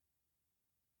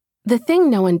The thing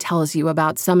no one tells you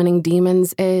about summoning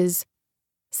demons is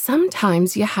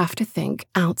sometimes you have to think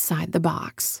outside the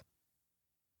box.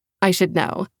 I should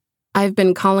know. I've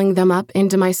been calling them up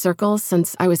into my circle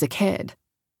since I was a kid.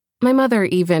 My mother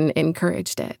even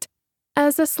encouraged it,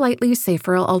 as a slightly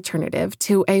safer alternative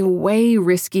to a way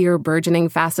riskier burgeoning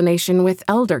fascination with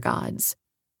elder gods.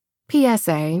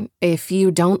 PSA, if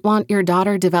you don't want your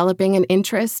daughter developing an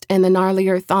interest in the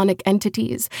gnarlier chthonic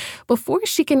entities before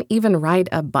she can even ride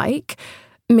a bike,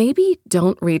 maybe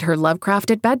don't read her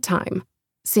Lovecraft at bedtime.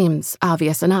 Seems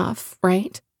obvious enough,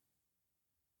 right?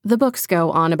 The books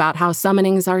go on about how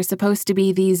summonings are supposed to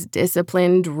be these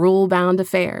disciplined, rule-bound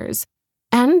affairs.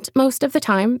 And most of the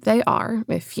time, they are,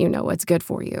 if you know what's good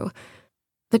for you.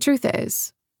 The truth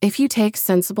is, if you take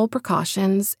sensible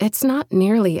precautions, it's not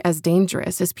nearly as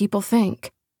dangerous as people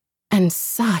think. And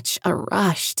such a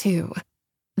rush, too.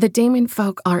 The demon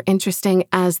folk are interesting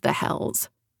as the hells.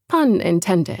 Pun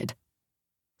intended.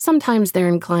 Sometimes they're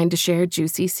inclined to share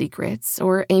juicy secrets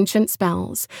or ancient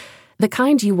spells, the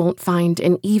kind you won't find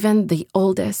in even the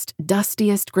oldest,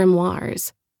 dustiest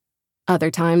grimoires.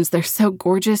 Other times they're so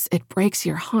gorgeous it breaks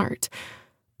your heart,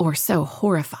 or so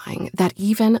horrifying that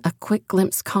even a quick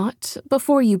glimpse caught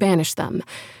before you banish them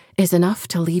is enough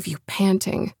to leave you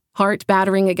panting, heart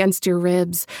battering against your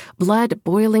ribs, blood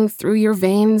boiling through your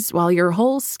veins while your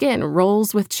whole skin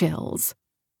rolls with chills.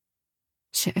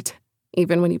 Shit.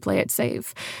 Even when you play it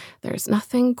safe, there's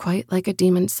nothing quite like a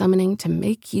demon summoning to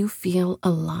make you feel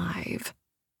alive.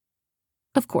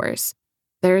 Of course,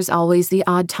 there's always the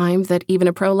odd time that even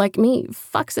a pro like me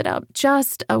fucks it up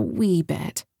just a wee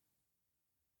bit.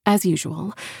 As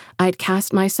usual, I'd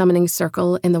cast my summoning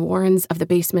circle in the warrens of the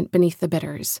basement beneath the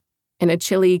bitters, in a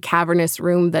chilly, cavernous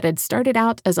room that had started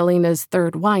out as Elena's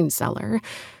third wine cellar,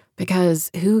 because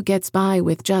who gets by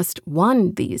with just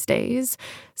one these days?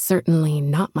 Certainly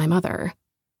not my mother.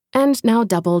 And now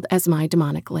doubled as my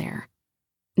demonic lair.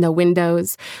 No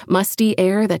windows, musty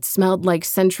air that smelled like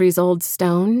centuries-old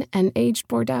stone and aged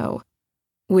Bordeaux.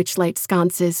 Witchlight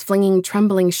sconces flinging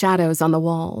trembling shadows on the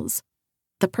walls.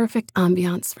 The perfect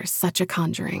ambiance for such a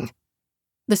conjuring.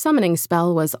 The summoning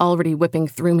spell was already whipping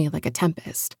through me like a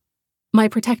tempest. My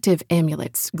protective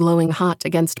amulets glowing hot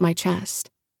against my chest.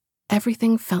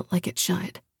 Everything felt like it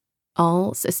should.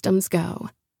 All systems go.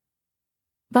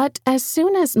 But as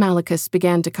soon as Malachus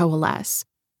began to coalesce,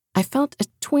 I felt a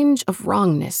twinge of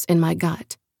wrongness in my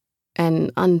gut.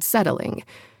 An unsettling,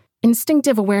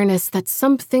 instinctive awareness that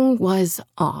something was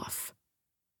off.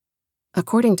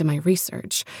 According to my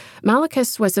research,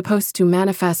 Malachus was supposed to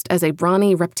manifest as a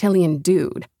brawny reptilian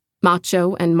dude,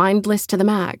 macho and mindless to the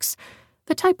max,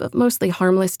 the type of mostly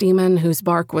harmless demon whose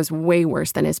bark was way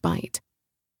worse than his bite.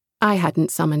 I hadn't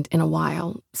summoned in a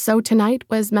while, so tonight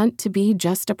was meant to be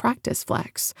just a practice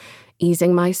flex,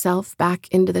 easing myself back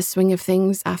into the swing of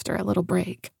things after a little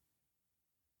break.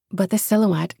 But the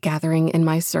silhouette gathering in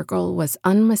my circle was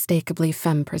unmistakably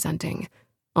femme-presenting,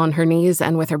 on her knees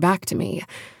and with her back to me,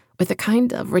 with a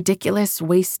kind of ridiculous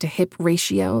waist-to-hip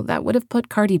ratio that would have put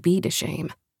Cardi B to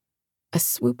shame. A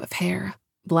swoop of hair,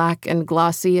 black and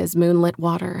glossy as moonlit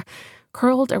water,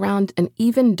 curled around an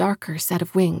even darker set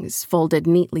of wings folded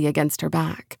neatly against her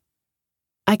back.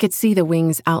 I could see the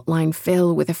wings' outline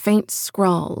fill with a faint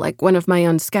scrawl like one of my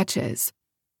own sketches,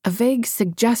 a vague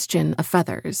suggestion of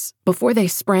feathers, before they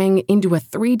sprang into a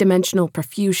three-dimensional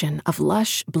profusion of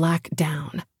lush black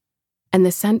down. And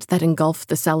the scent that engulfed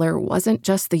the cellar wasn't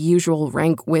just the usual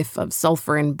rank whiff of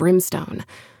sulfur and brimstone,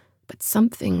 but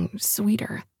something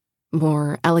sweeter,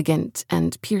 more elegant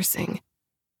and piercing.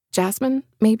 Jasmine,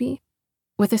 maybe?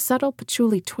 With a subtle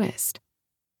patchouli twist.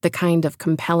 The kind of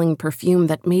compelling perfume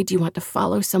that made you want to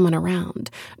follow someone around,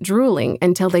 drooling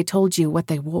until they told you what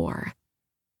they wore.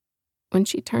 When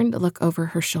she turned to look over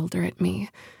her shoulder at me,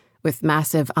 with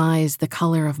massive eyes the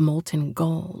color of molten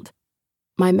gold,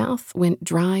 my mouth went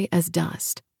dry as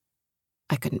dust.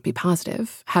 I couldn't be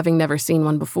positive, having never seen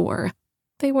one before.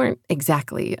 They weren't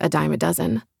exactly a dime a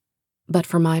dozen. But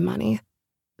for my money,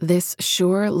 this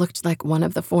sure looked like one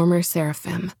of the former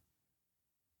seraphim.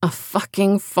 A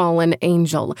fucking fallen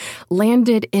angel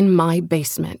landed in my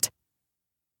basement.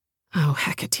 Oh,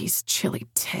 Hecate's chilly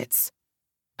tits,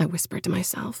 I whispered to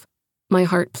myself, my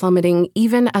heart plummeting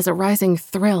even as a rising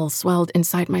thrill swelled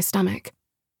inside my stomach.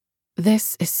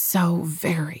 This is so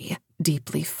very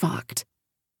deeply fucked.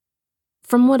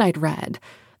 From what I'd read,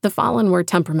 the Fallen were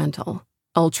temperamental,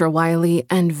 ultra-wily,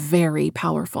 and very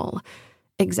powerful.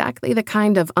 Exactly the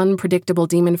kind of unpredictable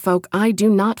demon folk I do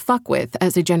not fuck with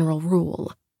as a general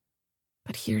rule.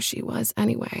 But here she was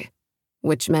anyway,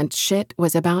 which meant shit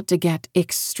was about to get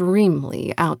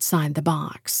extremely outside the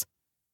box.